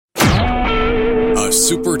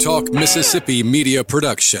SuperTalk Mississippi media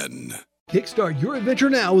production. Kickstart your adventure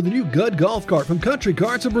now with the new Gud Golf Cart from Country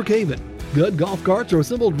Carts of Brookhaven. Gud Golf Carts are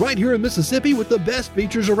assembled right here in Mississippi with the best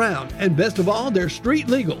features around. And best of all, they're street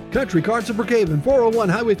legal. Country Carts of Brookhaven, 401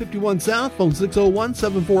 Highway 51 South, phone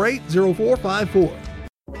 601-748-0454.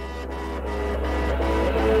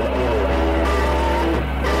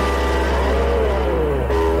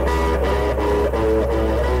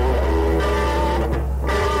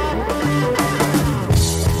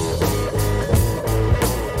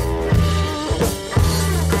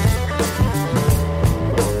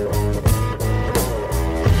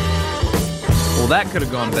 That could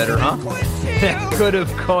have gone better, huh? That could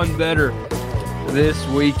have gone better this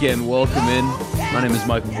weekend. Welcome in. My name is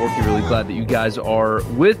Michael Borky. Really glad that you guys are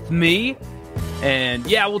with me. And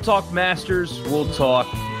yeah, we'll talk Masters. We'll talk,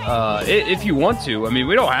 if you want to. I mean,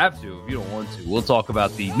 we don't have to if you don't want to. We'll talk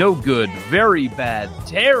about the no good, very bad,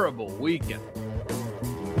 terrible weekend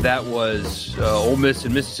that was Ole Miss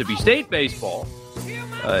and Mississippi State baseball.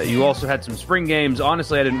 You also had some spring games.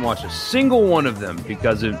 Honestly, I didn't watch a single one of them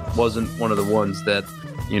because it wasn't one of the ones that,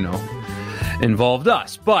 involved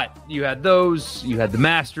us. But you had those. You had the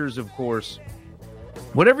Masters, of course.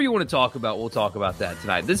 Whatever you want to talk about, we'll talk about that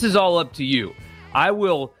tonight. This is all up to you. I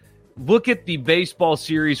will look at the baseball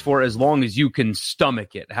series for as long as you can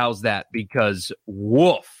stomach it. How's that? Because,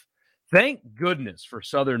 woof. Thank goodness for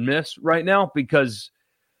Southern Miss right now because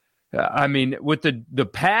with the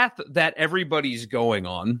path that everybody's going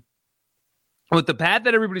on,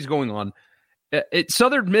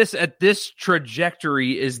 Southern Miss at this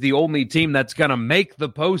trajectory is the only team that's going to make the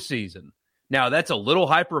postseason. Now, that's a little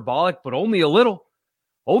hyperbolic, but only a little.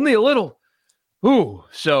 Ooh.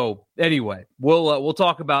 So, anyway, we'll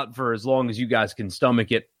talk about for as long as you guys can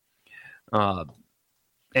stomach it.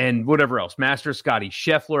 And whatever else. Master Scotty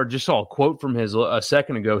Scheffler, just saw a quote from his a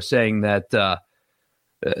second ago saying that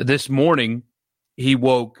this morning, he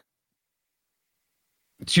woke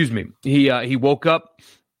up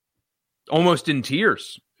almost in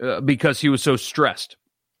tears because he was so stressed.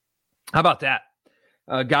 How about that?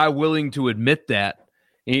 A guy willing to admit that.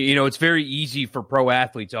 It's very easy for pro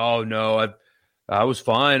athletes. Oh, no, I was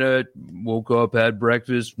fine. I woke up, had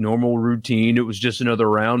breakfast, normal routine. It was just another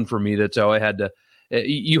round for me. That's how I had to.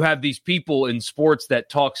 You have these people in sports that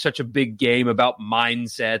talk such a big game about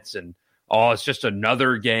mindsets and, oh, it's just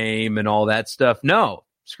another game and all that stuff. No,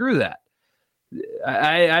 screw that.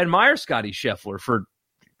 I admire Scotty Scheffler for.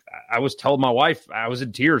 I was telling my wife I was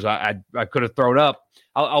in tears. I could have thrown up.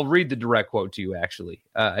 I'll read the direct quote to you. Actually,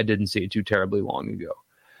 I didn't see it too terribly long ago.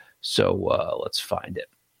 So let's find it.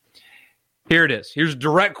 Here it is. Here's a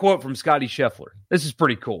direct quote from Scotty Scheffler. This is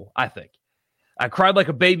pretty cool, I think. I cried like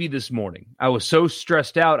a baby this morning. I was so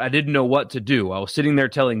stressed out, I didn't know what to do. I was sitting there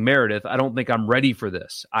telling Meredith, I don't think I'm ready for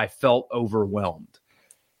this. I felt overwhelmed.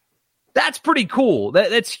 That's pretty cool.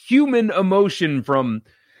 That's human emotion from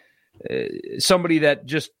somebody that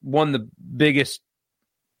just won the biggest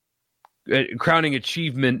crowning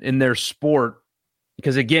achievement in their sport.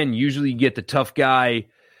 Because, again, usually you get the tough guy,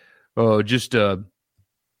 just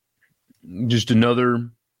another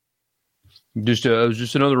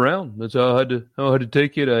round. That's how I had to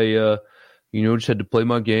take it. I just had to play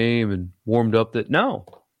my game and warmed up. No.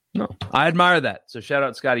 I admire that. So shout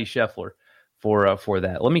out Scotty Scheffler for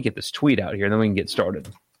that. Let me get this tweet out here, and then we can get started.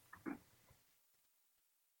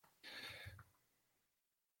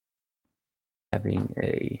 Hope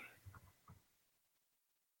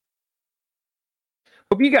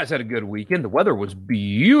you guys had a good weekend. The weather was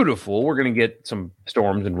beautiful. We're going to get some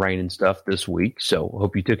storms and rain and stuff this week, so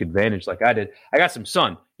hope you took advantage like I did. I got some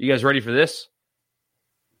sun. You guys ready for this?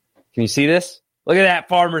 Can you see this? Look at that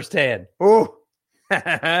farmer's tan. Oh,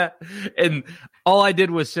 and all I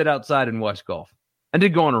did was sit outside and watch golf. I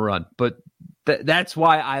did go on a run, but that's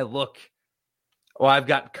why I look. Well, I've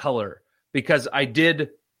got color because I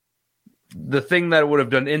did the thing that I would have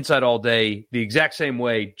done inside all day the exact same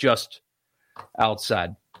way, just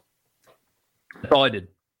outside. That's all I did.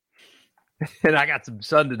 And I got some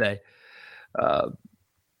sun today. Hope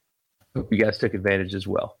you guys took advantage as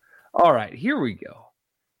well. All right, here we go.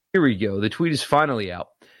 The tweet is finally out.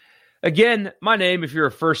 Again, my name, if you're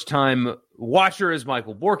a first-time watcher, is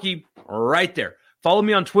Michael Borky. Right there. Follow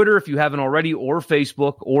me on Twitter if you haven't already, or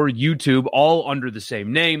Facebook, or YouTube, all under the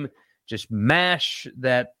same name. Just mash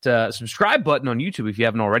that subscribe button on YouTube if you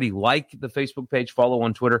haven't already. Like the Facebook page, follow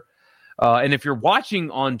on Twitter. And if you're watching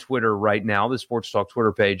on Twitter right now, the Sports Talk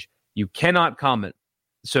Twitter page, you cannot comment.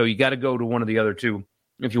 So you got to go to one of the other two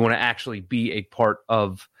if you want to actually be a part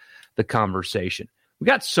of the conversation. We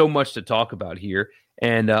got so much to talk about here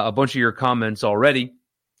and a bunch of your comments already.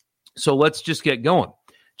 So let's just get going.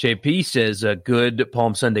 JP says, a good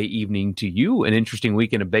Palm Sunday evening to you. An interesting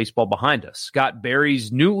weekend of baseball behind us. Scott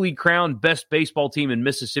Berry's newly crowned best baseball team in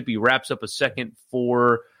Mississippi wraps up a second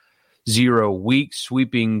 4-0 week,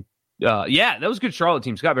 sweeping. That was a good Charlotte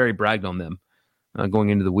team. Scott Berry bragged on them going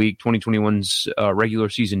into the week. 2021's regular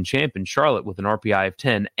season champ in Charlotte with an RPI of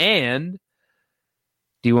 10. And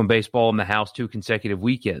D1 baseball in the house 2 consecutive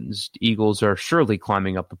weekends. The Eagles are surely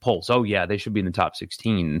climbing up the polls. Oh, yeah, they should be in the top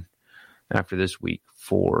 16 after this week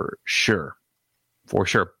for sure. For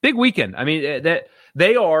sure. Big weekend. I mean, that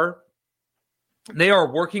they are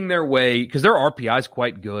working their way because their RPI is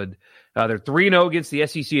quite good. They're 3-0 against the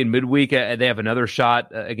SEC in midweek. They have another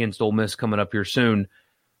shot against Ole Miss coming up here soon.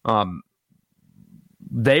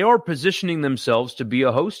 They are positioning themselves to be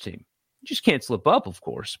a host team. You just can't slip up, of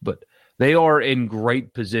course, but they are in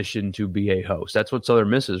great position to be a host. That's what Southern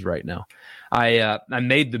Miss is right now. I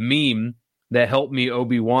made the meme that helped me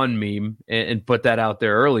Obi-Wan meme and put that out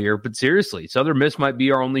there earlier. But seriously, Southern Miss might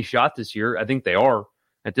be our only shot this year. I think they are,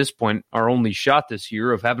 at this point, our only shot this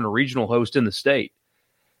year of having a regional host in the state.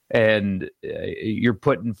 And you're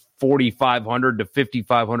putting 4,500 to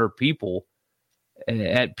 5,500 people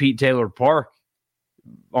at Pete Taylor Park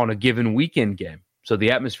on a given weekend game. So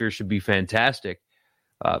the atmosphere should be fantastic.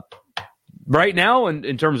 Right now,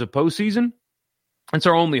 in terms of postseason, it's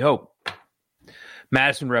our only hope.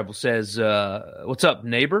 Madison Rebel says, what's up,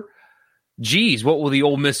 neighbor? Geez, what will the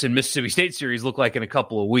Ole Miss and Mississippi State series look like in a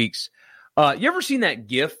couple of weeks? You ever seen that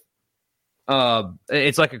GIF?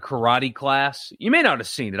 It's like a karate class. You may not have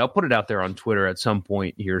seen it. I'll put it out there on Twitter at some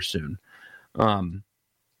point here soon.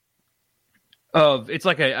 It's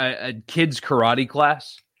like a kid's karate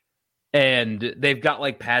class, and they've got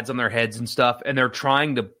like pads on their heads and stuff, and they're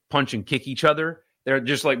trying to punch and kick each other. They're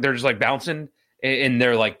just like bouncing, and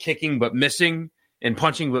they're like kicking but missing. And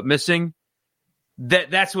punching but missing,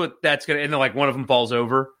 that's what that's going to, and then like one of them falls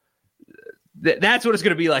over. That's what it's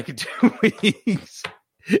going to be like in 2 weeks.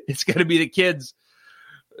 It's going to be the kids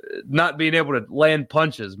not being able to land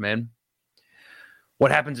punches, man.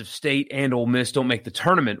 What happens if State and Ole Miss don't make the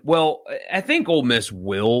tournament? Well, I think Ole Miss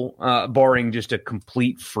will, barring just a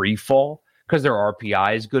complete free fall, because their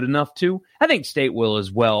RPI is good enough to. I think State will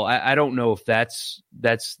as well. I don't know if that's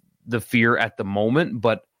the fear at the moment,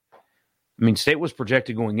 but I mean, State was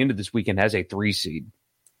projected going into this weekend as a 3 seed.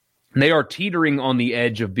 And they are teetering on the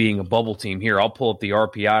edge of being a bubble team here. I'll pull up the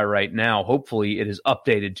RPI right now. Hopefully it is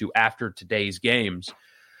updated to after today's games.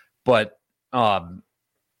 But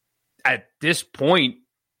at this point,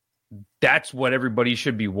 that's what everybody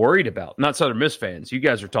should be worried about. Not Southern Miss fans. You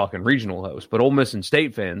guys are talking regional hosts. But Ole Miss and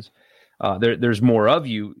State fans, there's more of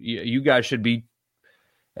you. You guys should be,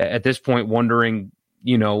 at this point, wondering,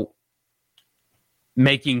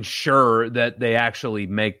 making sure that they actually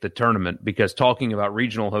make the tournament, because talking about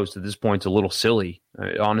regional hosts at this point is a little silly.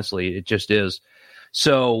 Honestly, it just is.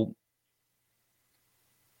 So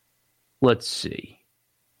let's see.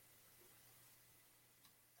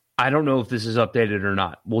 I don't know if this is updated or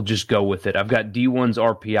not. We'll just go with it. I've got D1's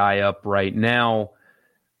RPI up right now.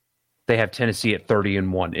 They have Tennessee at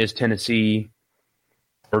 30-1. Is Tennessee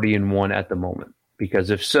 30-1 at the moment?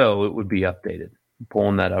 Because if so, it would be updated. I'm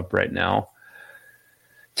pulling that up right now.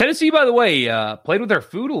 Tennessee, by the way, played with their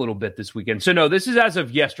food a little bit this weekend. So, no, this is as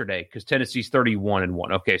of yesterday, because Tennessee's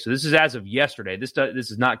 31-1. Okay, so this is as of yesterday. This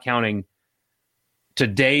is not counting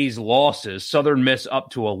today's losses. Southern Miss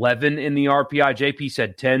up to 11 in the RPI. JP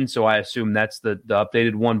said 10, so I assume that's the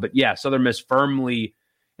updated one. But, yeah, Southern Miss firmly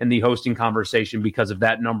in the hosting conversation because of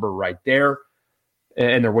that number right there.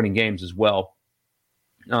 And they're winning games as well.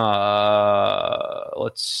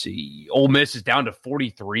 Let's see. Ole Miss is down to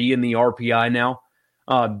 43 in the RPI now.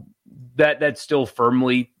 That's still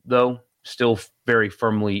firmly, though, still very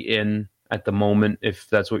firmly in at the moment, if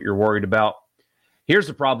that's what you're worried about. Here's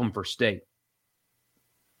the problem for State.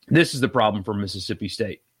 This is the problem for Mississippi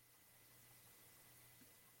State.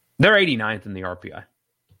 They're 89th in the RPI.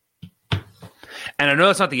 And I know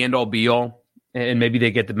that's not the end-all, be-all, and maybe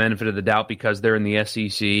they get the benefit of the doubt because they're in the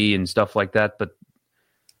SEC and stuff like that, but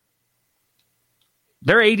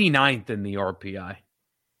they're 89th in the RPI.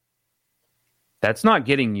 That's not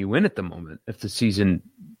getting you in at the moment if the season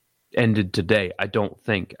ended today. I don't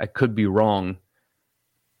think. I could be wrong.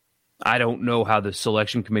 I don't know how the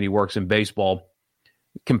selection committee works in baseball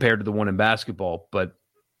compared to the one in basketball, but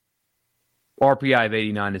RPI of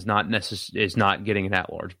 89 is not getting an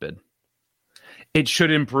at-large bid. It should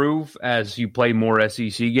improve as you play more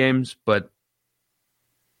SEC games, but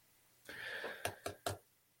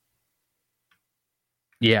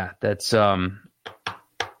yeah, that's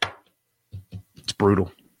it's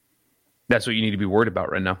brutal. That's what you need to be worried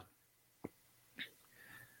about right now.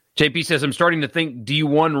 JP says, I'm starting to think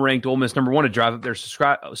D1 ranked Ole Miss number one to drive up their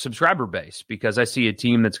subscriber base because I see a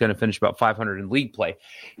team that's going to finish about 500 in league play.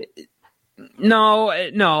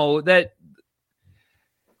 No, that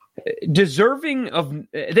deserving of,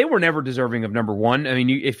 they were never deserving of number one. I mean,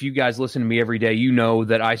 if you guys listen to me every day, you know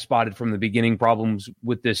that I spotted from the beginning problems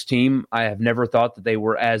with this team. I have never thought that they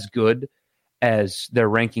were as good as their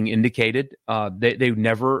ranking indicated. They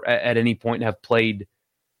never at any point have played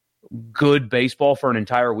good baseball for an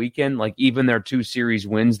entire weekend. Like even their 2 series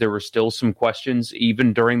wins, there were still some questions,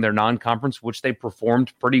 even during their non-conference, which they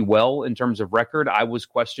performed pretty well in terms of record. I was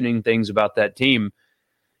questioning things about that team.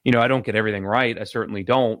 You know, I don't get everything right. I certainly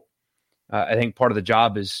don't. I think part of the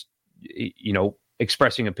job is,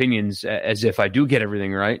 expressing opinions as if I do get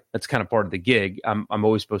everything right. That's kind of part of the gig. I'm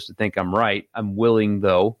always supposed to think I'm right. I'm willing,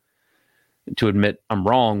 though, to admit I'm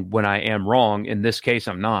wrong when I am wrong. In this case,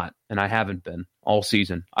 I'm not, and I haven't been all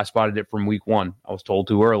season. I spotted it from week 1. I was told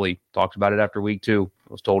too early. Talked about it after week 2.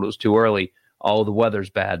 I was told it was too early. Oh, the weather's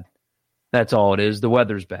bad. That's all it is. The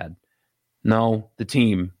weather's bad. No, the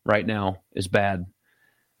team right now is bad.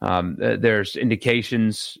 There's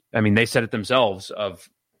indications. I mean, they said it themselves of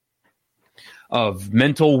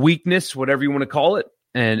mental weakness, whatever you want to call it.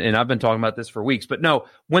 And I've been talking about this for weeks. But no,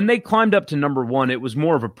 when they climbed up to number one, it was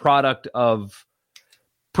more of a product of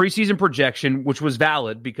preseason projection, which was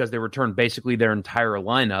valid because they returned basically their entire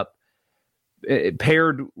lineup,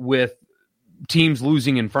 paired with teams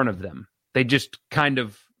losing in front of them. They just kind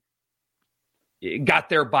of got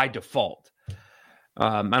there by default.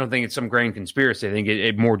 I don't think it's some grand conspiracy. I think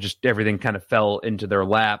it more just everything kind of fell into their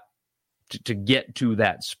lap to get to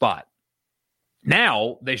that spot.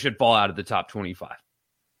 Now they should fall out of the top 25.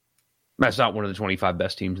 That's not one of the 25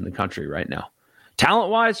 best teams in the country right now.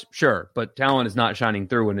 Talent-wise, sure, but talent is not shining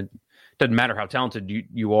through, and it doesn't matter how talented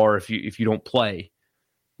you are if you don't play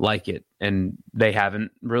like it, and they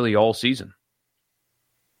haven't really all season.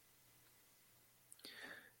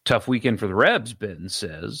 Tough weekend for the Rebs, Ben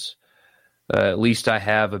says. At least I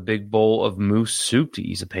have a big bowl of moose soup to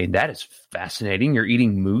ease the pain. That is fascinating. You're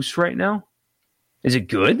eating moose right now? Is it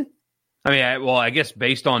good? I mean, I guess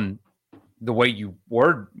based on the way you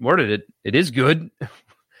worded it, it is good.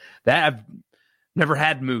 That I've never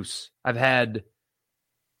had moose. I've had,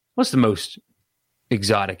 what's the most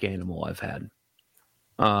exotic animal I've had?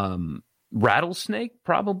 Rattlesnake,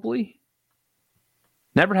 probably.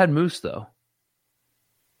 Never had moose, though.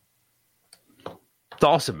 It's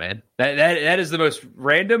awesome, man. That is the most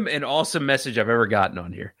random and awesome message I've ever gotten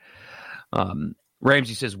on here.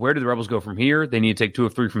 Ramsey says, where do the Rebels go from here? They need to take 2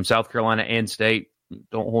 of 3 from South Carolina and State.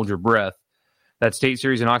 Don't hold your breath. That State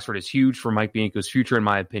series in Oxford is huge for Mike Bianco's future, in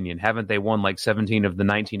my opinion. Haven't they won like 17 of the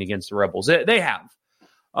 19 against the Rebels? They have.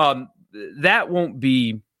 That won't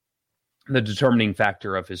be the determining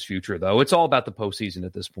factor of his future, though. It's all about the postseason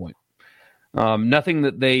at this point. Nothing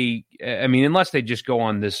that unless they just go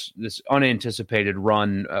on this unanticipated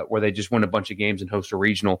run where they just win a bunch of games and host a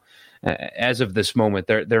regional, as of this moment,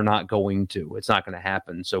 they're not going to. It's not going to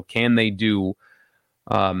happen. So can they do?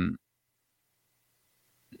 Can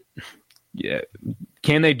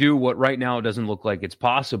they do what right now it doesn't look like it's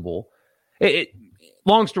possible?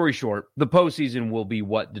 Long story short, the postseason will be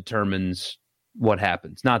what determines what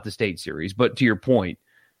happens, not the state series. But to your point,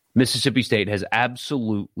 Mississippi State has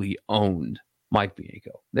absolutely owned Mike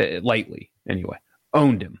Bianco, lately anyway.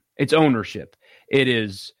 Owned him. It's ownership. It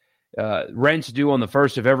is rent's due on the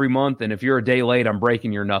 1st of every month, and if you're a day late, I'm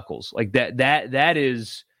breaking your knuckles. Like that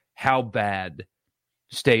is how bad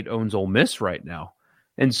State owns Ole Miss right now.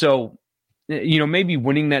 And so, maybe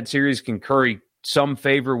winning that series can curry some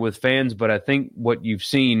favor with fans, but I think what you've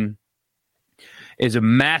seen is a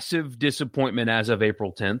massive disappointment as of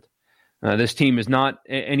April 10th. This team is not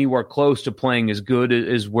anywhere close to playing as good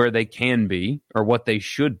as where they can be or what they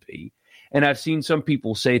should be. And I've seen some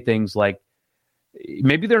people say things like,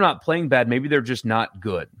 maybe they're not playing bad, maybe they're just not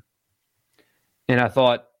good. And I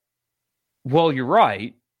thought, well, you're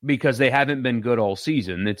right, because they haven't been good all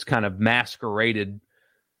season. It's kind of masqueraded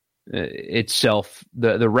itself.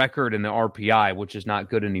 The record and the RPI, which is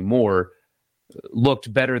not good anymore,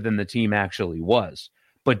 looked better than the team actually was.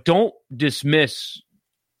 But don't dismiss...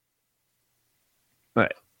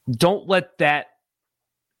 Don't let that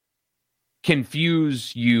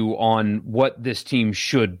confuse you on what this team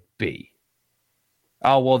should be.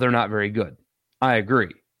 Oh, well, they're not very good. I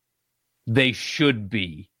agree. They should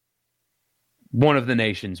be one of the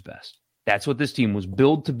nation's best. That's what this team was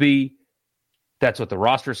built to be. That's what the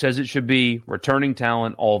roster says it should be. Returning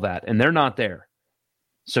talent, all that. And they're not there.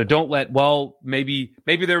 So don't let, maybe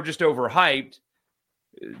they're just overhyped,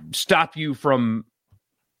 stop you from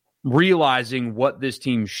realizing what this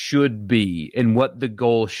team should be and what the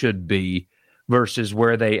goal should be versus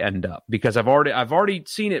where they end up. Because I've already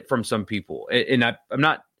seen it from some people, and I'm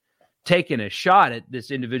not taking a shot at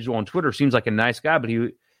this individual on Twitter. Seems like a nice guy, but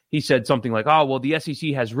he said something like, "Oh, well, the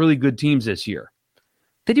SEC has really good teams this year."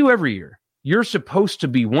 They do every year. You're supposed to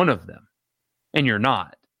be one of them, and you're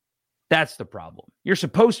not. That's the problem. You're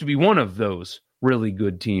supposed to be one of those really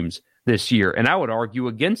good teams this year, and I would argue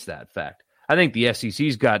against that fact. I think the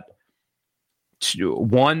SEC's got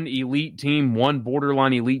one elite team, one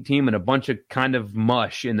borderline elite team, and a bunch of kind of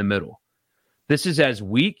mush in the middle. This is as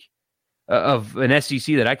weak of an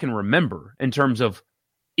SEC that I can remember in terms of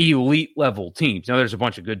elite level teams. Now, there's a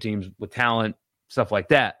bunch of good teams with talent, stuff like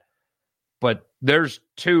that, but there's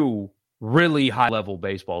two really high level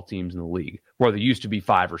baseball teams in the league where there used to be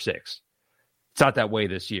 5 or 6. It's not that way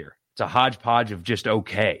this year. It's a hodgepodge of just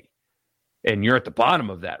okay. And you're at the bottom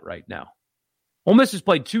of that right now. Ole Miss has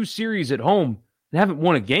played 2 series at home and haven't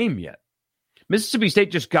won a game yet. Mississippi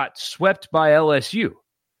State just got swept by LSU.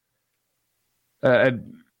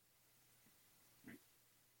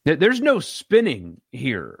 There's no spinning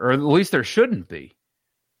here, or at least there shouldn't be.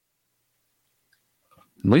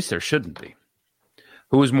 At least there shouldn't be.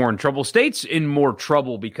 Who is more in trouble? State's in more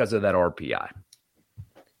trouble because of that RPI.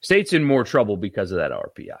 State's in more trouble because of that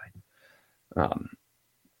RPI.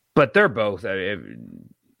 But they're both.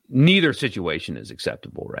 Neither situation is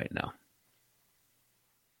acceptable right now.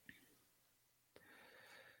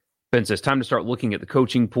 Ben says, time to start looking at the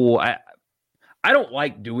coaching pool. I don't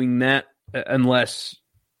like doing that unless...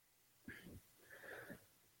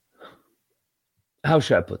 How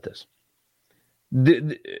should I put this?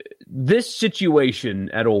 This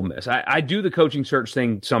situation at Ole Miss, I do the coaching search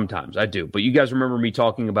thing sometimes. I do. But you guys remember me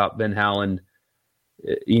talking about Ben Howland.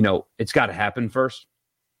 It's got to happen first.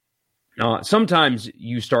 Sometimes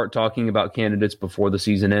you start talking about candidates before the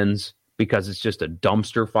season ends because it's just a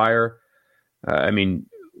dumpster fire.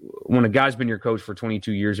 When a guy's been your coach for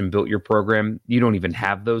 22 years and built your program, you don't even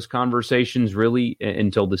have those conversations really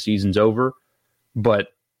until the season's over. But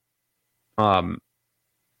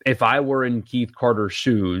if I were in Keith Carter's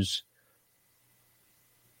shoes,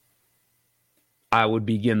 I would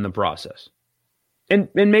begin the process. And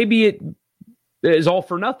maybe it is all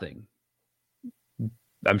for nothing.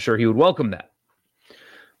 I'm sure he would welcome that.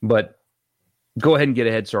 But go ahead and get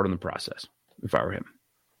a head start on the process if I were him,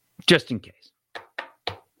 just in case.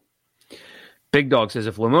 Big Dog says,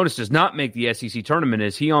 if Lemonis does not make the SEC tournament,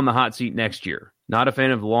 is he on the hot seat next year? Not a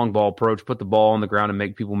fan of the long ball approach. Put the ball on the ground and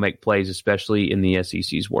make people make plays, especially in the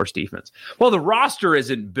SEC's worst defense. Well, the roster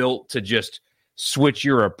isn't built to just switch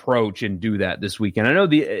your approach and do that this weekend. I know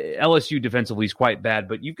the LSU defensively is quite bad,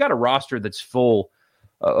 but you've got a roster that's full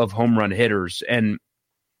of home run hitters, and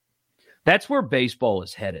that's where baseball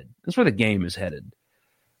is headed. That's where the game is headed.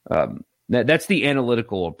 That's the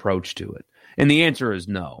analytical approach to it. And the answer is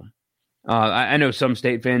no. I know some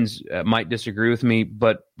State fans might disagree with me,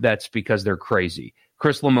 but that's because they're crazy.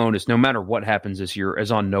 Chris Lemonis, no matter what happens this year,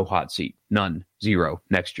 is on no hot seat. None. 0.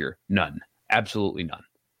 Next year. None. Absolutely none.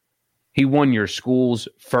 He won your school's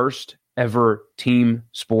first ever team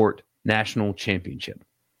sport national championship.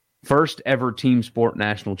 First ever team sport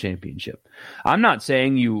national championship. I'm not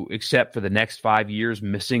saying you accept for the next 5 years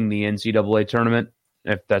missing the NCAA tournament,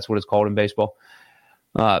 if that's what it's called in baseball.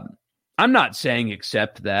 I'm not saying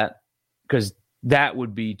accept that, because that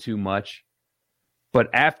would be too much. But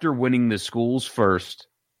after winning the school's first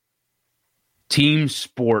team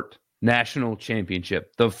sport national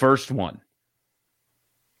championship, the first one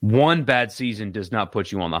bad season does not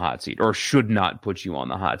put you on the hot seat, or should not put you on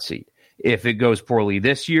the hot seat. If it goes poorly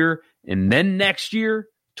this year and then next year,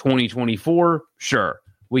 2024, sure,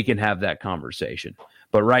 we can have that conversation.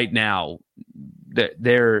 But right now,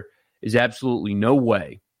 there is absolutely no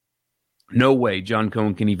way John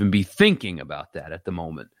Cohen can even be thinking about that at the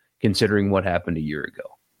moment, considering what happened a year ago.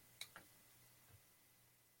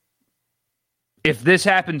 If this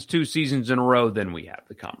happens 2 seasons in a row, then we have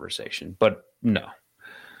the conversation. But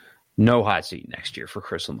no hot seat next year for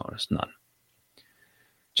Chris Lemonis, none.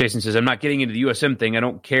 Jason says, I'm not getting into the USM thing. I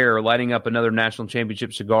don't care. Lighting up another national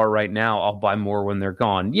championship cigar right now. I'll buy more when they're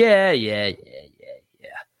gone. Yeah.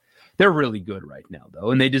 They're really good right now,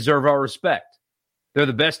 though, and they deserve our respect. They're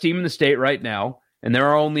the best team in the state right now, and they're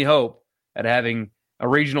our only hope at having a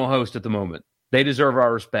regional host at the moment. They deserve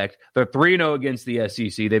our respect. They're 3-0 against the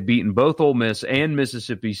SEC. They've beaten both Ole Miss and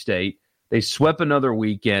Mississippi State. They swept another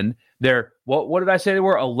weekend. They're, what did I say they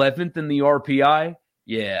were? 11th in the RPI?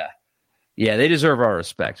 Yeah, they deserve our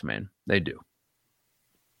respect, man. They do.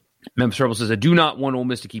 Memphis Rebel says, I do not want Ole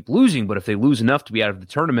Miss to keep losing, but if they lose enough to be out of the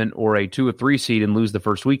tournament or a 2 or 3 seed and lose the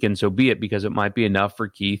first weekend, so be it, because it might be enough for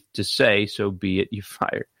Keith to say, so be it, you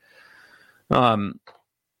fire.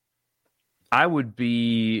 I would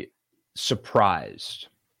be surprised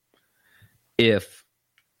if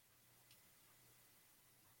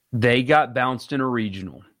they got bounced in a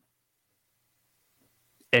regional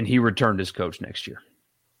and he returned as coach next year.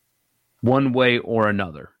 One way or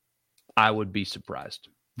another, I would be surprised.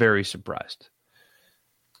 Very surprised.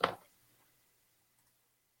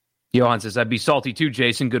 Johan says, I'd be salty too,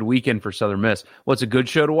 Jason. Good weekend for Southern Miss. What's a good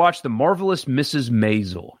show to watch? The Marvelous Mrs.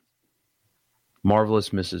 Maisel. Marvelous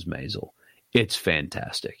Mrs. Maisel. It's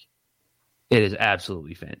fantastic. It is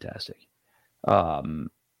absolutely fantastic. Or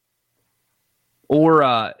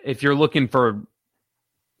if you're looking for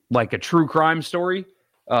like a true crime story,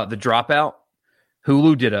 The Dropout.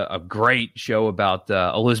 Hulu did a great show about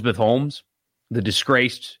Elizabeth Holmes, the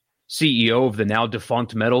disgraced CEO of the now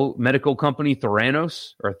defunct medical company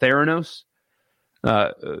Theranos.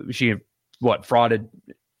 She frauded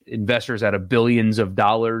investors out of billions of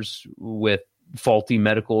dollars with faulty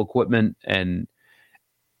medical equipment, and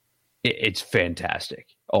it's fantastic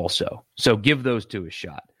also. So give those two a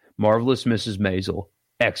shot. Marvelous Mrs. Maisel,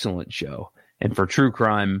 excellent show. And for true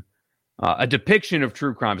crime, a depiction of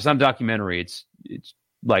true crime. It's not a documentary. It's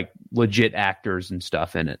like legit actors and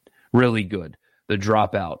stuff in it. Really good. The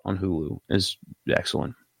Dropout on Hulu is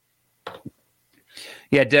excellent.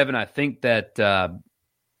 Yeah, Devin, I think that,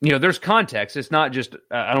 there's context. It's not just,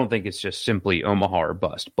 I don't think it's just simply Omaha or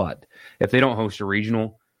bust. But if they don't host a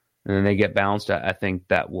regional and then they get bounced, I think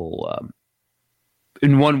that will,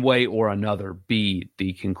 in one way or another, be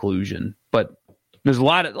the conclusion. But there's a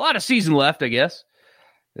lot of season left, I guess.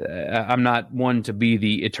 I'm not one to be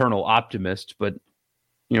the eternal optimist, but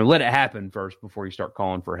let it happen first before you start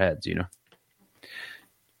calling for heads.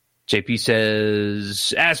 JP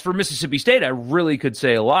says, as for Mississippi State, I really could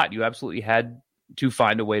say a lot. You absolutely had to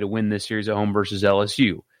find a way to win this series at home versus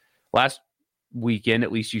LSU. Last weekend,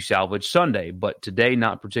 at least you salvaged Sunday, but today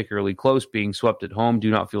not particularly close. Being swept at home, do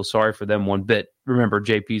not feel sorry for them one bit. Remember,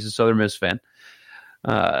 JP's a Southern Miss fan.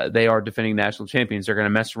 They are defending national champions. They're going to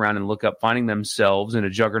mess around and look up finding themselves in a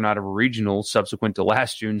juggernaut of a regional subsequent to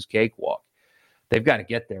last June's cakewalk. They've got to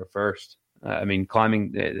get there first.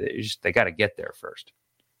 Climbing, they got to get there first.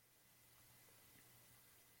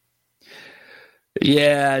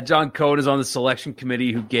 Yeah, John Cohen is on the selection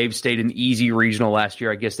committee who gave State an easy regional last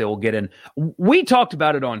year. I guess they will get in. We talked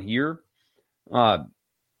about it on here. I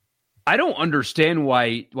don't understand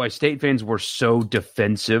why State fans were so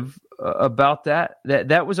defensive about that.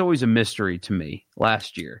 That was always a mystery to me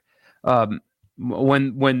last year.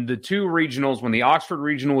 When the two regionals, when the Oxford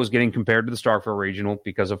regional was getting compared to the Starkville regional,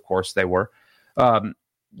 because of course they were, the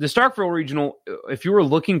Starkville regional, if you were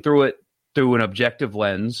looking through it through an objective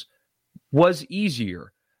lens, was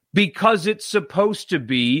easier because it's supposed to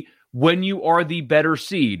be when you are the better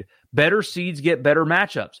seed. Better seeds get better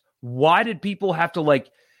matchups. Why did people have to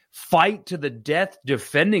fight to the death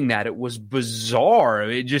defending that? It was bizarre.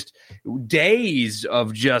 It just days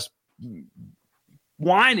of just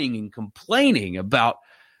whining and complaining about.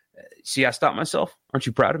 See, I stopped myself. Aren't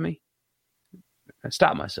you proud of me? I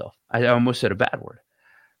stopped myself. I almost said a bad word,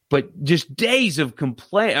 but just days of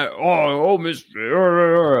complaint.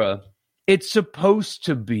 It's supposed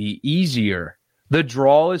to be easier. The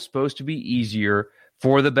draw is supposed to be easier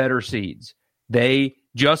for the better seeds. They,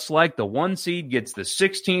 just like the 1 seed gets the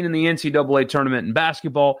 16 in the NCAA tournament in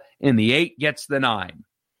basketball, and the 8 gets the 9.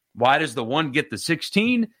 Why does the 1 get the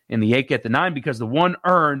 16 and the 8 get the 9? Because the 1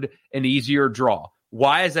 earned an easier draw.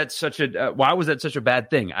 Why was that such a bad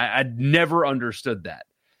thing? I'd never understood that.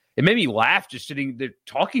 It made me laugh just sitting there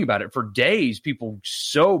talking about it for days. People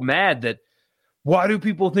so mad that, why do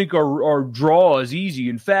people think our draw is easy?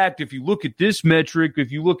 In fact, if you look at this metric,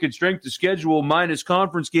 if you look at strength of schedule minus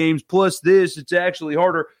conference games plus this, it's actually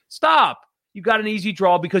harder. Stop. You got an easy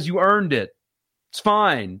draw because you earned it. It's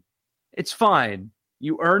fine. It's fine.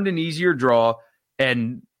 You earned an easier draw.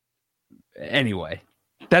 And anyway,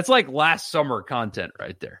 that's like last summer content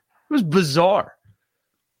right there. It was bizarre.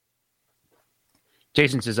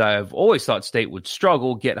 Jason says, I've always thought State would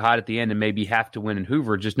struggle, get hot at the end, and maybe have to win in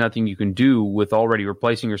Hoover. Just nothing you can do with already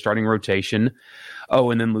replacing your starting rotation. Oh,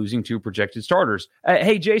 and then losing 2 projected starters.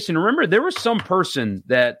 Hey, Jason, remember, there was some person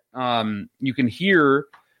that you can hear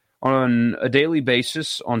on a daily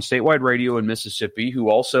basis on statewide radio in Mississippi who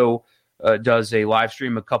also does a live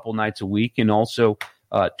stream a couple nights a week and also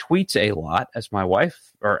tweets a lot, as my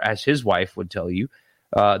wife, or as his wife would tell you,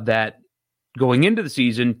 that going into the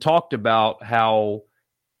season talked about how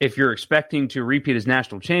if you're expecting to repeat as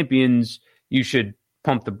national champions, you should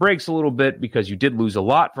pump the brakes a little bit because you did lose a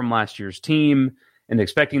lot from last year's team, and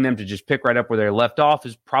expecting them to just pick right up where they left off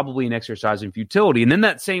is probably an exercise in futility. And then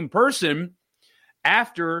that same person,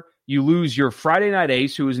 after you lose your Friday night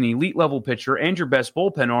ace, who is an elite level pitcher, and your best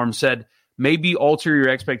bullpen arm, said maybe alter your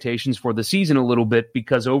expectations for the season a little bit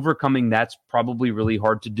because overcoming that's probably really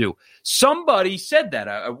hard to do. Somebody said that.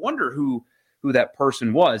 I wonder who that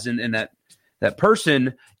person was, and that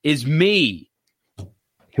person is me.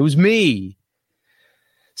 It was me.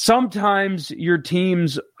 Sometimes your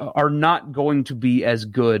teams are not going to be as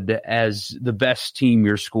good as the best team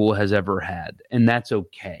your school has ever had, and that's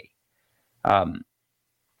okay. I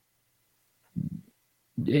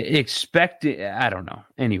don't know.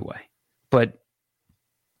 Anyway, but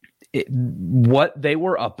what they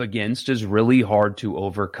were up against is really hard to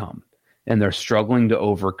overcome, and they're struggling to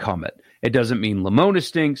overcome it. It doesn't mean Lamona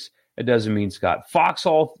stinks. It doesn't mean Scott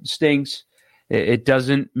Foxhall stinks. It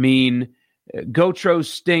doesn't mean Gotro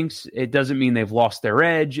stinks. It doesn't mean they've lost their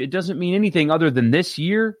edge. It doesn't mean anything other than this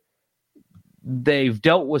year they've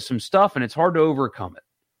dealt with some stuff, and it's hard to overcome it.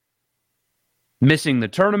 Missing the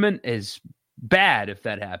tournament is bad if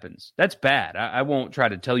that happens. That's bad. I won't try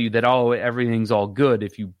to tell you that, everything's all good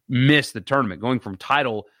if you miss the tournament. Going from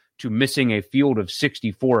title to missing a field of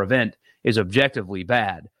 64 event is objectively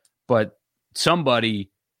bad. But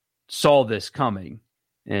somebody saw this coming.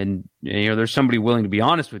 And, there's somebody willing to be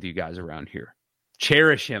honest with you guys around here.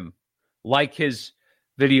 Cherish him. Like his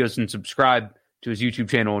videos and subscribe to his YouTube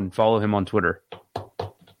channel and follow him on Twitter.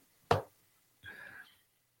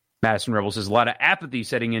 Madison Rebel says, a lot of apathy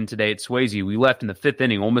setting in today at Swayze. We left in the 5th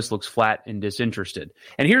inning. Ole Miss looks flat and disinterested.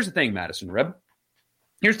 And here's the thing, Madison Reb.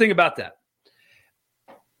 Here's the thing about that.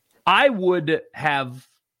 I would have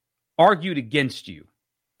argued against you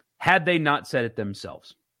had they not said it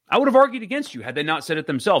themselves. I would have argued against you had they not said it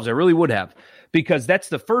themselves. I really would have, because that's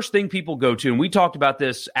the first thing people go to. And we talked about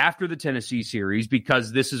this after the Tennessee series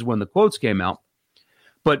because this is when the quotes came out.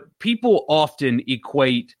 But people often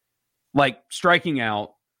equate like striking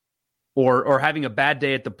out or having a bad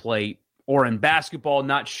day at the plate or in basketball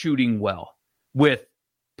not shooting well with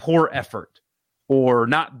poor effort or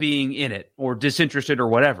not being in it or disinterested or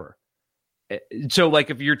whatever. So like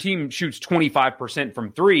if your team shoots 25%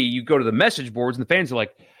 from 3, you go to the message boards and the fans are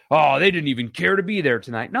like, oh, they didn't even care to be there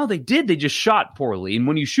tonight. No, they did. They just shot poorly. And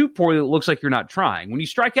when you shoot poorly, it looks like you're not trying. When you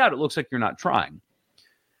strike out, it looks like you're not trying.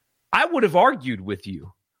 I would have argued with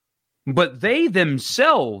you, but they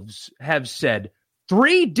themselves have said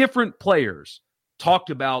 3 different players talked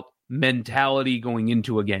about mentality going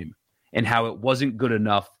into a game and how it wasn't good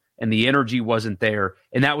enough and the energy wasn't there.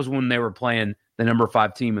 And that was when they were playing the number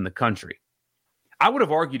 5 team in the country. I would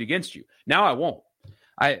have argued against you. Now I won't.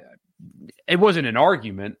 It wasn't an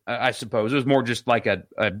argument, I suppose. It was more just like a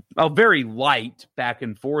very light back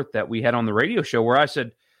and forth that we had on the radio show where I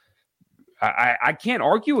said, I can't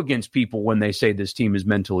argue against people when they say this team is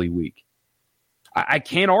mentally weak. I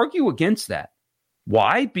can't argue against that.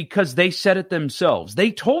 Why? Because they said it themselves.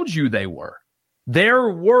 They told you they were. Their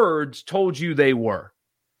words told you they were.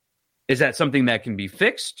 Is that something that can be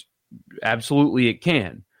fixed? Absolutely it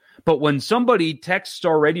can. But when somebody texts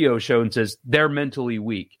our radio show and says they're mentally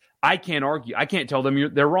weak, I can't argue. I can't tell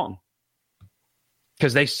them they're wrong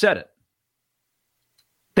because they said it.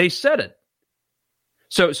 They said it.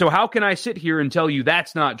 So how can I sit here and tell you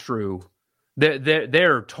that's not true?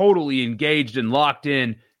 They're totally engaged and locked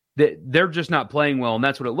in. They're just not playing well, and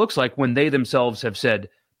that's what it looks like when they themselves have said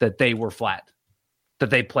that they were flat,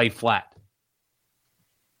 that they played flat.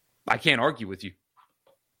 I can't argue with you.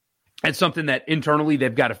 It's something that internally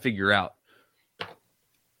they've got to figure out.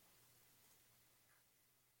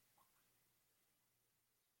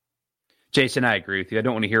 Jason, I agree with you. I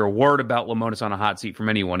don't want to hear a word about Lamonis on a hot seat from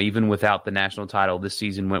anyone, even without the national title. This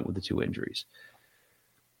season went with the 2 injuries.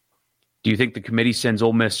 Do you think the committee sends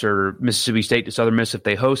Ole Miss or Mississippi State to Southern Miss if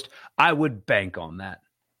they host? I would bank on that.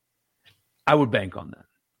 I would bank on that.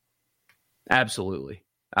 Absolutely.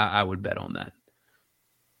 I would bet on that.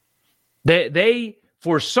 They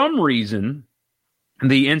for some reason,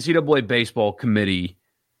 the NCAA baseball committee,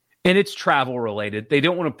 and it's travel related, they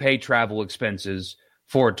don't want to pay travel expenses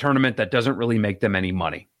for a tournament that doesn't really make them any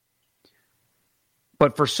money.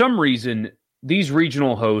 But for some reason, these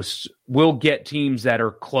regional hosts will get teams that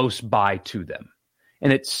are close by to them.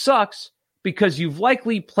 And it sucks because you've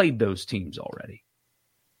likely played those teams already.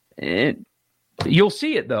 And you'll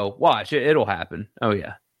see it, though. Watch, it'll happen. Oh,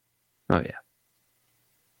 yeah. Oh, yeah.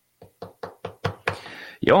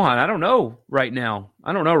 Johan, I don't know right now.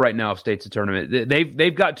 If State's a tournament.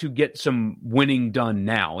 They've got to get some winning done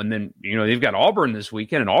now. And then, they've got Auburn this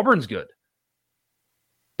weekend, and Auburn's good.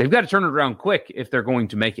 They've got to turn it around quick if they're going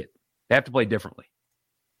to make it. They have to play differently.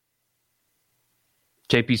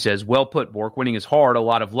 JP says, well put, Bork. Winning is hard. A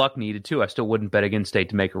lot of luck needed, too. I still wouldn't bet against State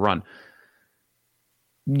to make a run.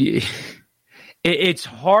 It's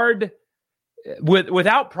hard.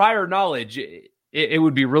 Without prior knowledge, it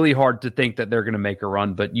would be really hard to think that they're going to make a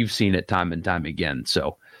run, but you've seen it time and time again.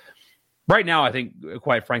 So right now, I think,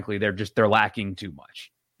 quite frankly, they're lacking too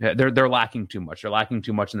much. They're lacking too much. They're lacking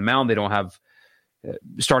too much in the mound. They don't have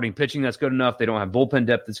starting pitching that's good enough. They don't have bullpen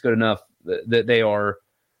depth that's good enough. They are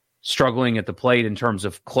struggling at the plate in terms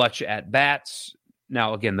of clutch at bats.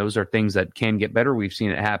 Now, again, those are things that can get better. We've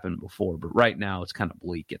seen it happen before, but right now it's kind of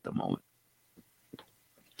bleak at the moment.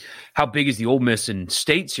 How big is the Ole Miss and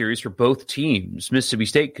State series for both teams? Mississippi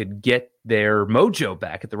State could get their mojo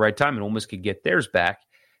back at the right time, and Ole Miss could get theirs back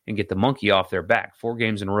and get the monkey off their back. 4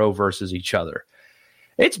 games in a row versus each other.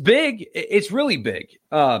 It's big. It's really big.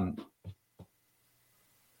 Who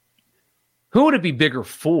would it be bigger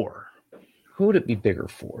for? Who would it be bigger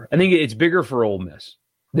for? I think it's bigger for Ole Miss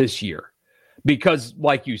this year because,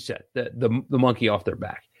 like you said, the monkey off their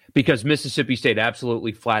back. Because Mississippi State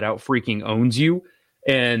absolutely flat out freaking owns you,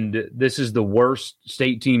 and this is the worst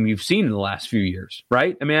state team you've seen in the last few years,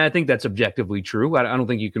 right? I mean, I think that's objectively true. I don't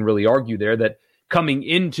think you can really argue there that coming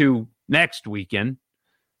into next weekend,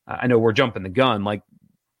 I know we're jumping the gun, like,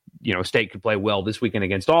 you know, State could play well this weekend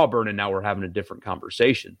against Auburn, and now we're having a different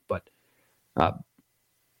conversation. But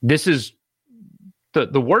this is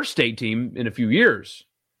the worst state team in a few years.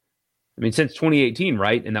 I mean, since 2018,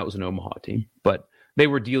 right? And that was an Omaha team. But they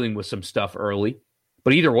were dealing with some stuff early.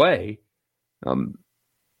 But either way,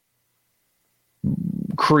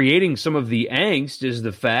 creating some of the angst is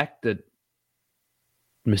the fact that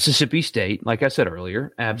Mississippi State, like I said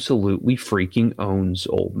earlier, absolutely freaking owns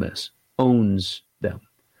Ole Miss. Owns them.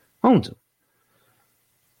 Owns them.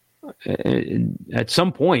 At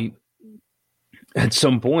some point,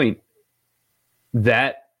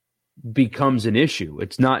 that becomes an issue.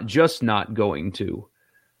 It's not just not going to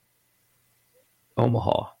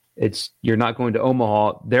Omaha. It's you're not going to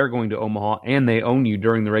Omaha, they're going to Omaha, and they own you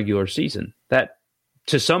during the regular season. That,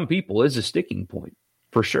 to some people, is a sticking point,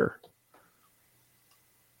 for sure.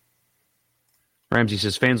 Ramsey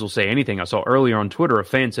says fans will say anything. I saw earlier on Twitter a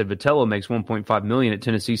fan said Vitello makes $1.5 million at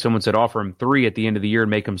Tennessee. Someone said offer him $3 million at the end of the year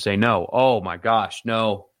and make him say no. Oh my gosh,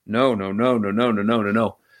 no. Nope.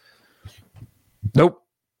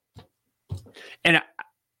 And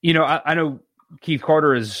you know, I know Keith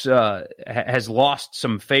Carter has lost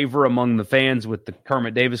some favor among the fans with the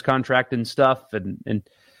Kermit Davis contract and stuff, and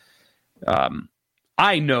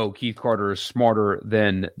I know Keith Carter is smarter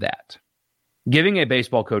than that. Giving a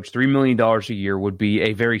baseball coach $3 million a year would be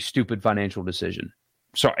a very stupid financial decision.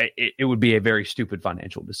 So it would be a very stupid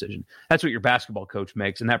financial decision. That's what your basketball coach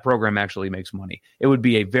makes, and that program actually makes money. It would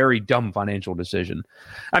be a very dumb financial decision.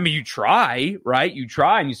 I mean, you try, right? You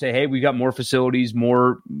try and you say, hey, we got more facilities,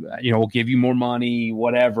 more, we'll give you more money,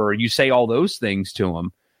 whatever. You say all those things to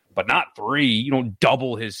him, but not 3. You don't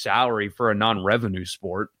double his salary for a non-revenue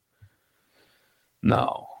sport.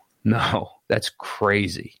 No, that's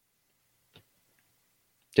crazy.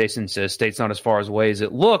 Jason says, State's not as far away as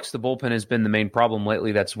it looks. The bullpen has been the main problem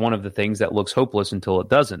lately. That's one of the things that looks hopeless until it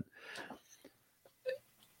doesn't.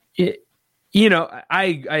 I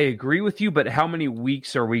agree with you, but how many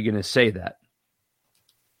weeks are we going to say that?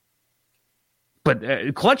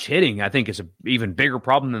 But clutch hitting, I think, is an even bigger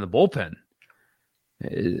problem than the bullpen.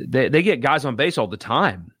 They get guys on base all the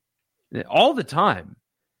time.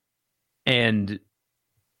 And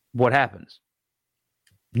what happens?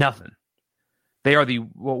 Nothing. They are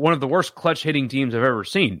one of the worst clutch hitting teams I've ever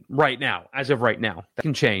seen right now, as of right now. That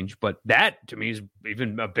can change, but that, to me, is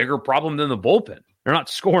even a bigger problem than the bullpen. They're not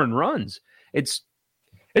scoring runs. It's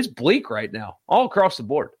bleak right now, all across the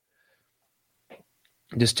board.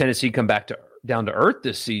 Does Tennessee come back down to earth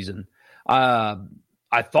this season? I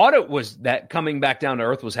thought it was that coming back down to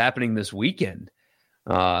earth was happening this weekend.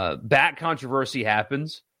 Bat controversy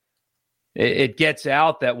happens. It gets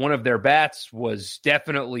out that one of their bats was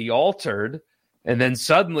definitely altered. And then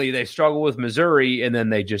suddenly they struggle with Missouri, and then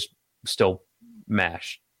they just still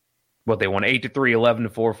mash. What they won 8-3,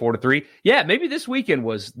 11-4, 4-3. Yeah, maybe this weekend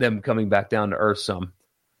was them coming back down to earth some.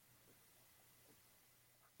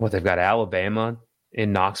 What, they've got Alabama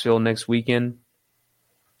in Knoxville next weekend.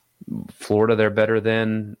 Florida, they're better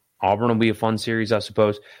than. Auburn will be a fun series, I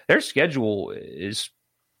suppose. Their schedule is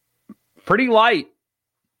pretty light.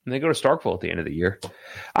 And they go to Starkville at the end of the year.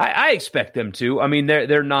 I expect them to. I mean,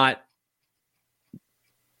 they're not.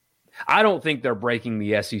 I don't think they're breaking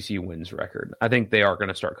the SEC wins record. I think they are going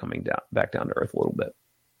to start coming back down to earth a little bit.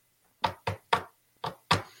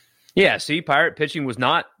 Yeah, see, Pirate pitching was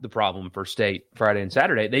not the problem for State Friday and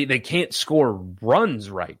Saturday. They can't score runs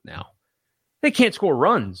right now. They can't score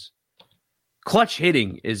runs. Clutch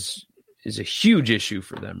hitting is a huge issue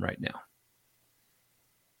for them right now.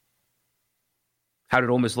 How did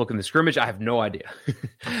Ole Miss look in the scrimmage? I have no idea.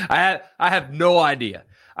 I have no idea.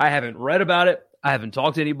 I haven't read about it. I haven't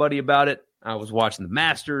talked to anybody about it. I was watching the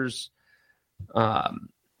Masters. I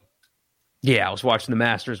was watching the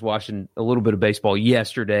Masters, watching a little bit of baseball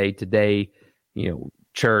yesterday, today,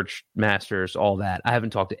 church, Masters, all that. I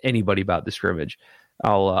haven't talked to anybody about the scrimmage.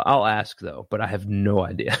 I'll ask though, but I have no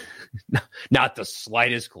idea. Not the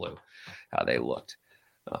slightest clue how they looked.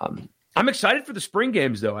 I'm excited for the spring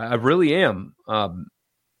games, though. I really am.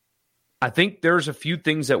 I think there's a few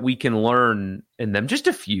things that we can learn in them. Just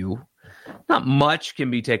a few. Not much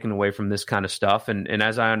can be taken away from this kind of stuff. And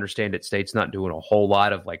as I understand it, State's not doing a whole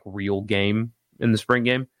lot of like real game in the spring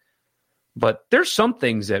game. But there's some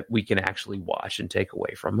things that we can actually watch and take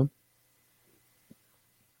away from them.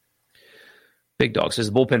 Big Dog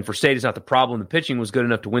says the bullpen for State is not the problem. The pitching was good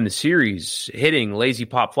enough to win the series. Hitting lazy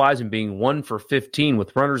pop flies and being 1 for 15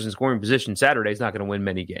 with runners in scoring position Saturday is not going to win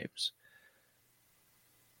many games.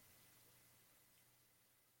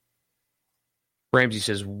 Ramsey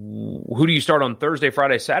says, who do you start on Thursday,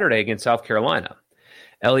 Friday, Saturday against South Carolina?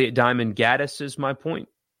 Elliott, Diamond, Gaddis is my point.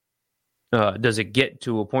 Does it get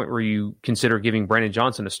to a point where you consider giving Brandon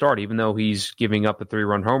Johnson a start, even though he's giving up a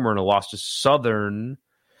 3-run homer and a loss to Southern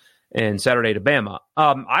and Saturday to Bama?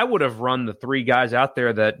 I would have run the 3 guys out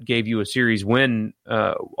there that gave you a series win,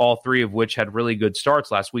 all 3 of which had really good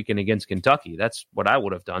starts last weekend against Kentucky. That's what I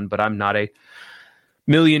would have done, but I'm not a $1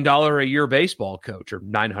 million a year baseball coach or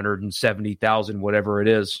 $970,000, whatever it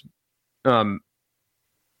is.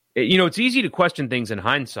 It's easy to question things in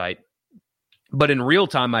hindsight, but in real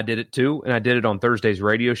time, I did it too, and I did it on Thursday's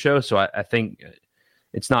radio show, so I think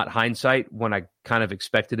it's not hindsight when I kind of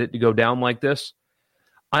expected it to go down like this.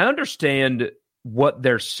 I understand what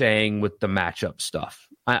they're saying with the matchup stuff.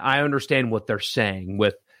 I understand what they're saying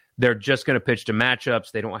with they're just going to pitch to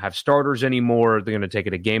matchups. They don't have starters anymore. They're going to take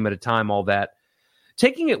it a game at a time, all that.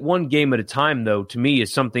 Taking it one game at a time, though, to me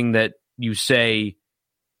is something that you say,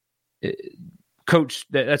 coach,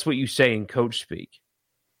 that's what you say in coach speak.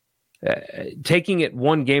 Taking it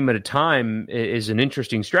one game at a time is an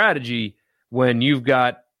interesting strategy when you've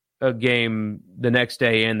got a game the next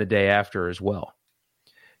day and the day after as well.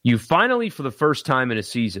 You finally, for the first time in a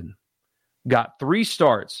season, got 3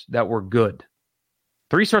 starts that were good.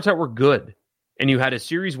 3 starts that were good. And you had a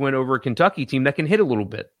series win over a Kentucky team that can hit a little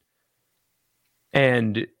bit.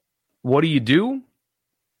 And what do?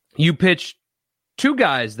 You pitch 2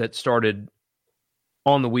 guys that started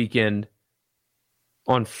on the weekend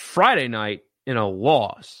on Friday night in a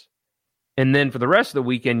loss. And then for the rest of the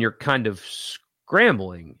weekend, you're kind of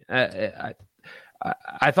scrambling.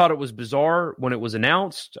 I thought it was bizarre when it was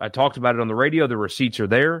announced. I talked about it on the radio. The receipts are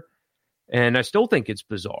there. And I still think it's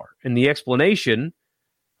bizarre. And the explanation,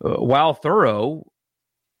 while thorough,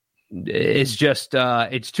 is just,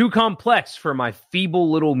 it's too complex for my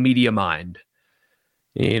feeble little media mind.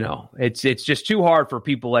 It's just too hard for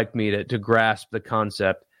people like me to grasp the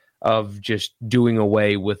concept of just doing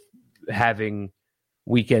away with having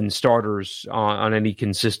weekend starters on any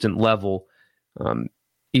consistent level.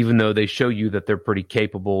 Even though they show you that they're pretty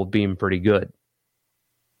capable of being pretty good.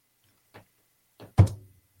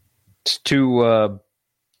 It's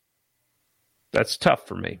that's tough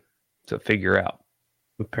for me to figure out,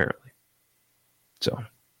 apparently. So,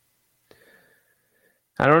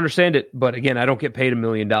 I don't understand it, but again, I don't get paid $1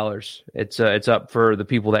 million. It's up for the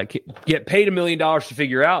people that get paid $1 million to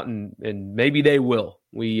figure out, and maybe they will.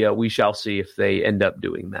 We shall see if they end up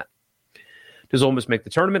doing that. Does Ole Miss make the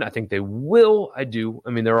tournament? I think they will. I do. I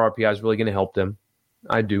mean, their RPI is really going to help them.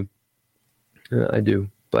 I do.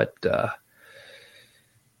 But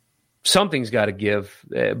something's got to give.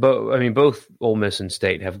 But I mean, both Ole Miss and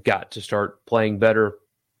State have got to start playing better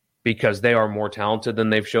because they are more talented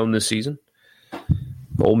than they've shown this season.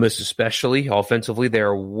 Ole Miss, especially offensively,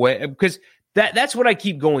 they're way because that's what I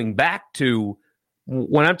keep going back to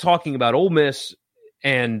when I'm talking about Ole Miss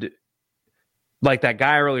and. Like that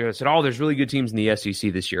guy earlier that said, there's really good teams in the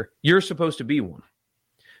SEC this year. You're supposed to be one.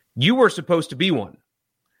 You were supposed to be one.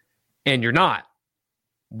 And you're not.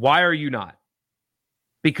 Why are you not?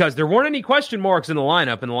 Because there weren't any question marks in the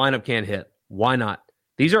lineup, and the lineup can't hit. Why not?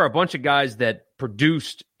 These are a bunch of guys that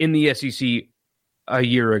produced in the SEC a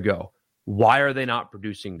year ago. Why are they not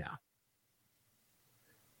producing now?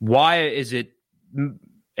 Why is it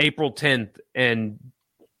April 10th and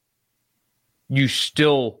you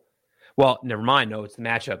still... Well, never mind. No, it's the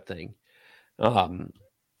matchup thing.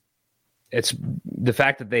 It's the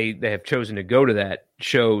fact that they have chosen to go to that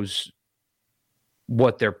shows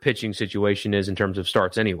what their pitching situation is in terms of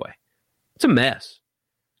starts anyway. It's a mess.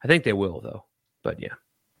 I think they will, though. But, yeah.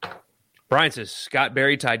 Brian says, Scott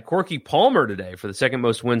Berry tied Corky Palmer today for the second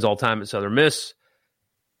most wins all time at Southern Miss.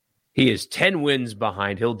 He is 10 wins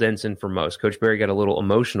behind Hill Denson for most. Coach Berry got a little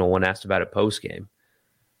emotional when asked about it post-game.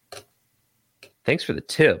 Thanks for the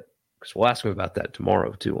tip, because we'll ask him about that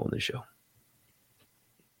tomorrow, too, on the show.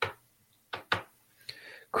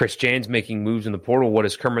 Chris Jans making moves in the portal. What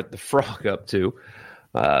is Kermit the Frog up to?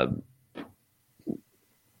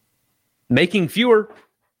 Making fewer.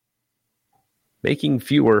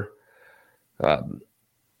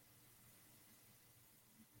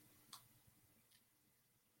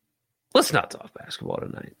 Let's not talk basketball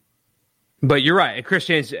tonight. But you're right. Chris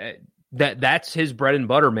Jans, that's his bread and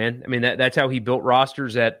butter, man. I mean, that's how he built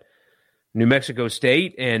rosters at New Mexico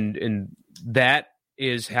State, and that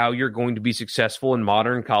is how you're going to be successful in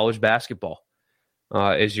modern college basketball,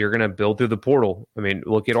 is you're going to build through the portal. I mean,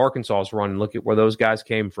 look at Arkansas's run and look at where those guys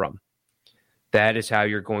came from. That is how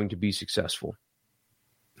you're going to be successful.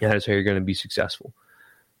 That is how you're going to be successful.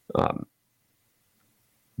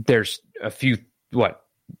 There's a few,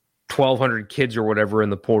 1,200 kids or whatever in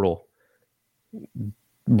the portal.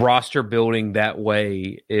 Roster building that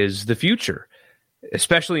way is the future,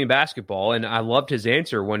 especially in basketball. And I loved his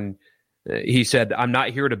answer when he said, I'm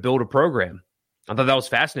not here to build a program. I thought that was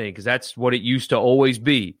fascinating because that's what it used to always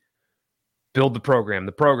be. Build the program,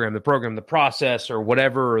 the process or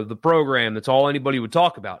whatever, or the program. That's all anybody would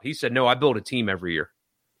talk about. He said, no, I build a team every year.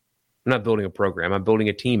 I'm not building a program. I'm building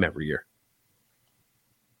a team every year.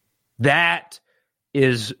 That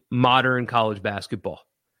is modern college basketball.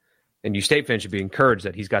 And you State fans should be encouraged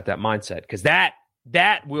that he's got that mindset, because that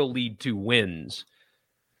will lead to wins,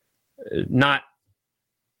 not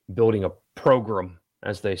building a program,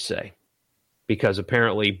 as they say, because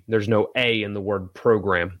apparently there's no A in the word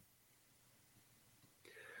program.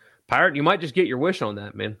 Pirate, you might just get your wish on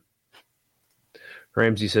that, man.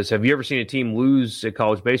 Ramsey says, have you ever seen a team lose a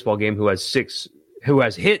college baseball game who has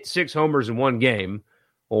hit 6 homers in one game?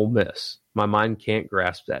 Ole Miss. My mind can't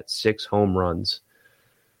grasp that. 6 home runs.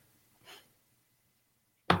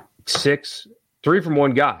 3 from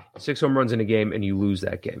one guy. 6 home runs in a game, and you lose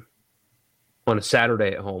that game on a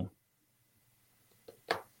Saturday at home.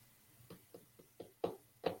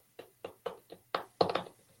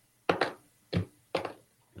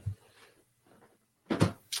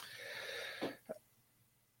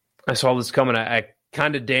 I saw this coming. I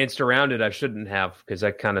kind of danced around it. I shouldn't have, because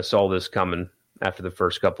I kind of saw this coming after the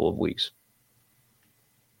first couple of weeks.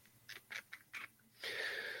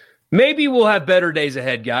 Maybe we'll have better days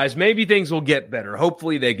ahead, guys. Maybe things will get better.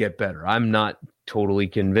 Hopefully they get better. I'm not totally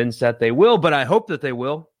convinced that they will, but I hope that they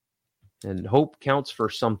will. And hope counts for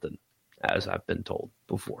something, as I've been told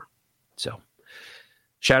before. So,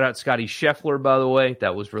 shout out Scotty Scheffler, by the way.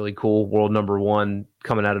 That was really cool. World number 1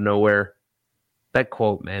 coming out of nowhere. That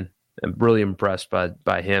quote, man. I'm really impressed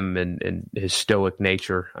by him and his stoic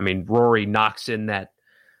nature. I mean, Rory knocks in that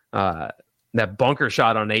bunker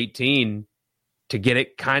shot on 18 to get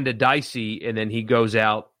it kind of dicey, and then he goes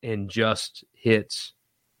out and just hits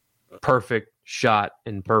perfect shot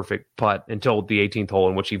and perfect putt until the 18th hole,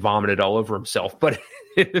 in which he vomited all over himself. But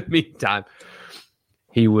in the meantime,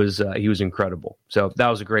 he was incredible. So that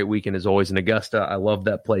was a great weekend as always in Augusta. I love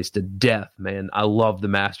that place to death, man. I love the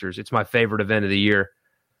Masters. It's my favorite event of the year.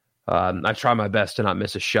 I try my best to not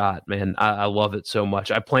miss a shot, man. I love it so much.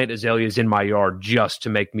 I plant azaleas in my yard just to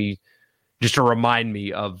remind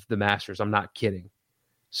me of the Masters. I'm not kidding.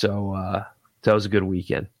 So that was a good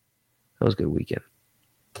weekend. Rip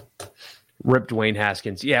Dwayne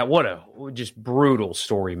Haskins. Yeah, what a just brutal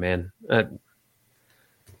story, man. And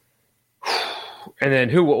then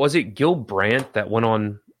what was it? Gil Brandt that went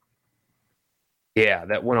on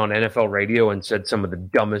NFL radio and said some of the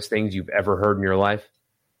dumbest things you've ever heard in your life.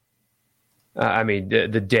 I mean,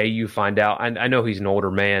 the day you find out, I know he's an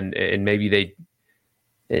older man, and maybe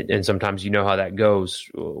and sometimes you know how that goes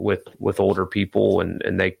with older people,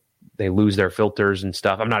 and they lose their filters and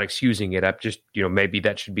stuff. I'm not excusing it. I'm just, maybe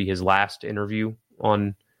that should be his last interview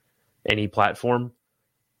on any platform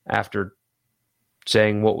after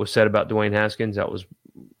saying what was said about Dwayne Haskins. That was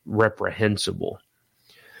reprehensible.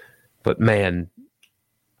 But man,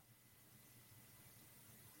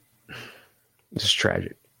 it's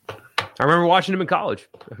tragic. I remember watching him in college.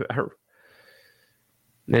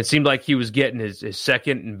 And it seemed like he was getting his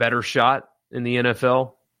second and better shot in the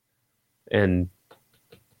NFL. And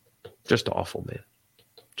just awful, man.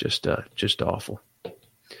 Just awful.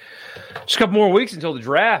 Just a couple more weeks until the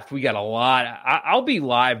draft. We got a lot. I'll be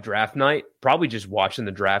live draft night, probably just watching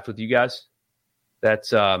the draft with you guys.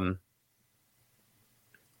 That's the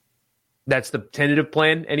tentative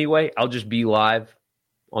plan anyway. I'll just be live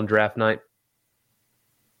on draft night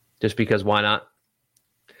just because why not?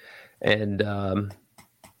 And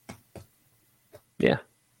yeah.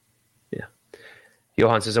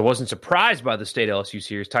 Johan says, I wasn't surprised by the State LSU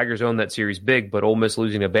series. Tigers own that series big, but Ole Miss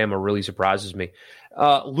losing to Bama really surprises me.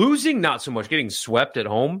 Losing, not so much. Getting swept at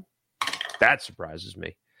home, that surprises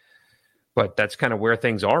me. But that's kind of where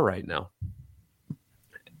things are right now.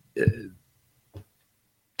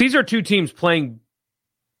 These are two teams playing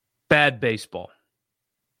bad baseball.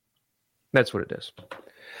 That's what it is.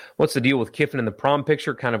 What's the deal with Kiffin in the prom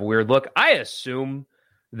picture? Kind of a weird look. I assume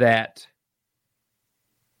that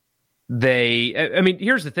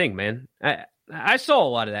here's the thing, man. I saw a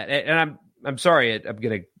lot of that, and I'm sorry.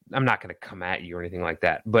 I'm not gonna come at you or anything like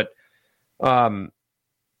that. But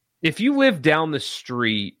if you live down the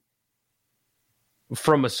street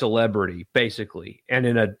from a celebrity, basically, and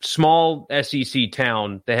in a small SEC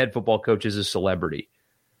town, the head football coach is a celebrity,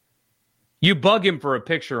 you bug him for a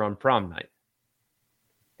picture on prom night.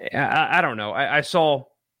 I don't know. I saw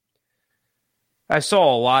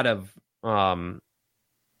a lot of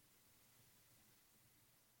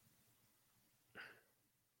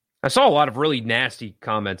really nasty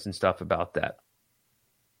comments and stuff about that.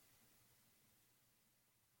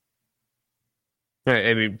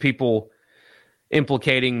 I mean, people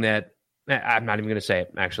implicating that. I'm not even going to say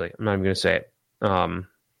it, actually. I'm not even going to say it.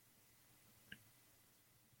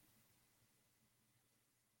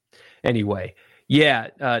 Anyway,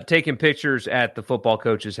 yeah, taking pictures at the football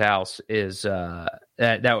coach's house is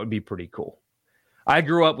that would be pretty cool. I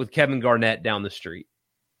grew up with Kevin Garnett down the street,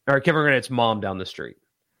 or Kevin Garnett's mom down the street,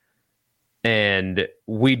 and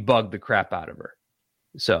we'd bug the crap out of her.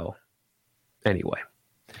 So, anyway.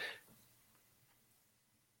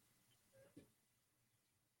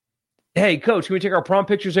 Hey, Coach, can we take our prom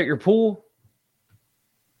pictures at your pool?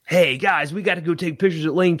 Hey, guys, we got to go take pictures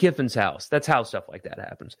at Lane Kiffin's house. That's how stuff like that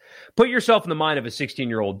happens. Put yourself in the mind of a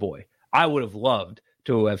 16-year-old boy. I would have loved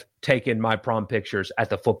to have taken my prom pictures at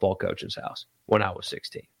the football coach's house when I was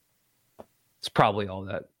 16. It's probably all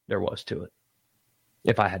that there was to it,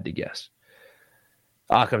 if I had to guess.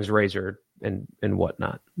 Occam's razor and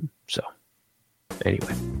whatnot. So,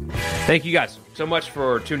 anyway. Thank you guys so much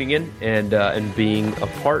for tuning in and being a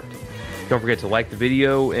part. Don't forget to like the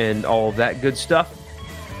video and all of that good stuff.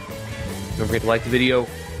 Don't forget to like the video,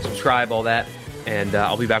 subscribe, all that. And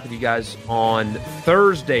I'll be back with you guys on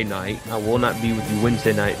Thursday night. I will not be with you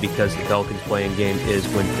Wednesday night because the Pelicans playing game is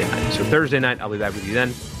Wednesday night. So Thursday night, I'll be back with you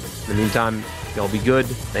then. In the meantime, y'all be good.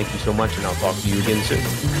 Thank you so much, and I'll talk to you again soon.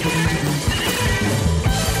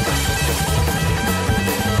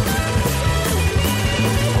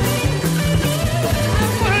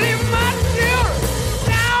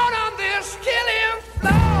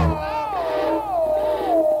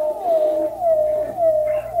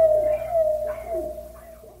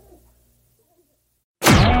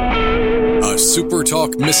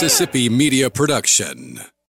 SuperTalk Mississippi Media Production.